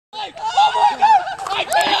like, oh my god, I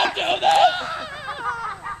can't do this!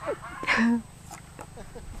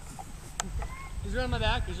 He's right on my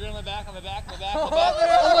back, he's right on my back, on my back, my back, my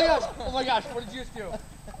back. Oh my gosh, what did you just do?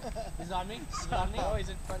 He's on me? He's on me? Oh, he's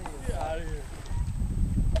in front of you. Get out of here.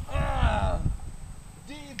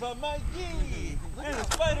 Diva Mikey! And a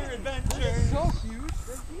spider adventure! So huge.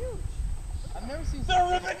 They're huge. I've never seen. They're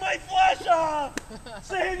ripping my flesh off!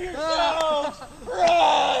 Save yourselves!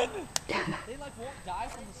 Run! They like won't die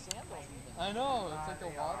from the sandals even. I know, it's like the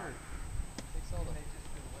water.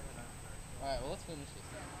 Alright, well let's finish this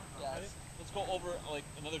now. Yeah. Let's go over like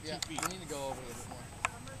another 2 feet. We need to go over a little bit more.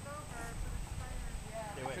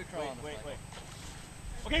 Okay, Quick crawl on the wait. flag.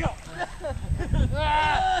 Okay, go!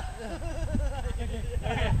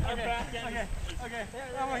 Okay.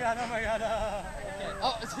 Oh my god.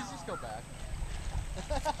 Oh, just go back.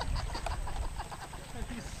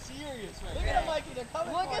 He's serious right Look now. at them, Mikey. They're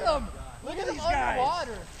coming. Look for at you. them. Look at them these guys.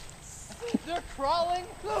 underwater. They're crawling.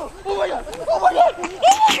 Oh my god! Oh my god! Oh my god!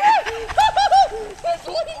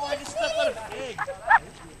 Oh, I just stepped on a pig!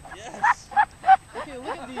 Yes! Okay,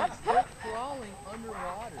 look at these. They're crawling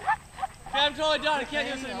underwater. Okay, I'm totally done. I can't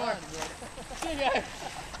do this anymore. See you guys.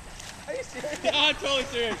 Are you serious? No, I'm totally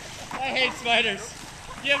serious. I hate spiders.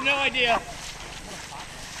 You have no idea.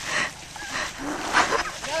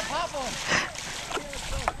 Gotta pop one.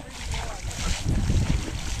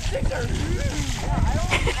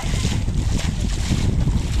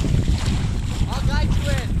 I'll guide you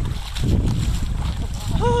in.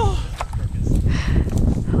 Oh,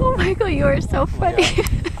 Michael, you are so funny.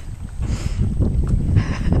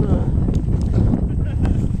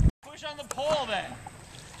 Push on the pole then!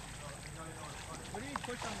 What do you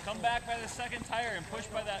push on the Come back by the second tire and push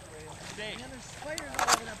by that stake. Man, there's spiders all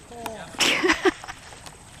over that pole.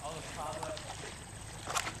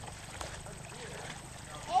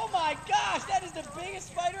 Oh my gosh, that is the biggest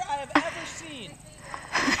spider I have ever seen.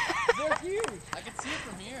 They're huge. I can see it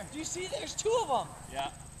from here. Do you see? There's 2 of them. Yeah.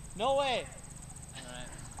 No way. Alright.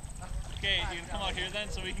 Okay, you can come out here then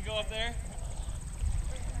so we can go up there.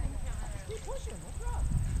 Keep pushing. No problem.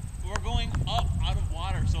 We're going up out of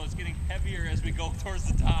water, so it's getting heavier as we go towards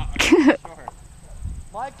the top. Sure.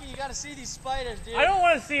 Mikey, you gotta see these spiders, dude. I don't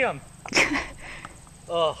want to see them.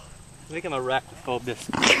 Oh, I think I'm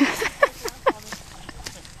arachnophobist.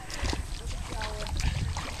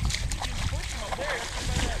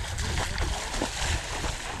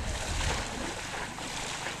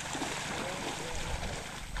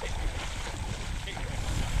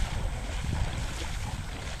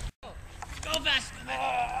 Go fast.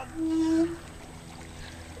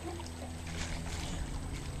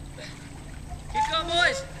 Keep going,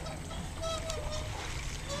 boys.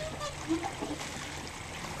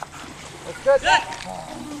 That's good.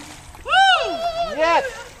 Woo! Yes.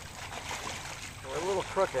 We're a little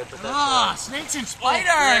crooked, but Ah, snakes and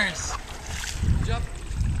spiders.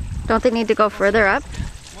 Don't they need to go further up?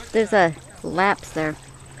 There's a lapse there.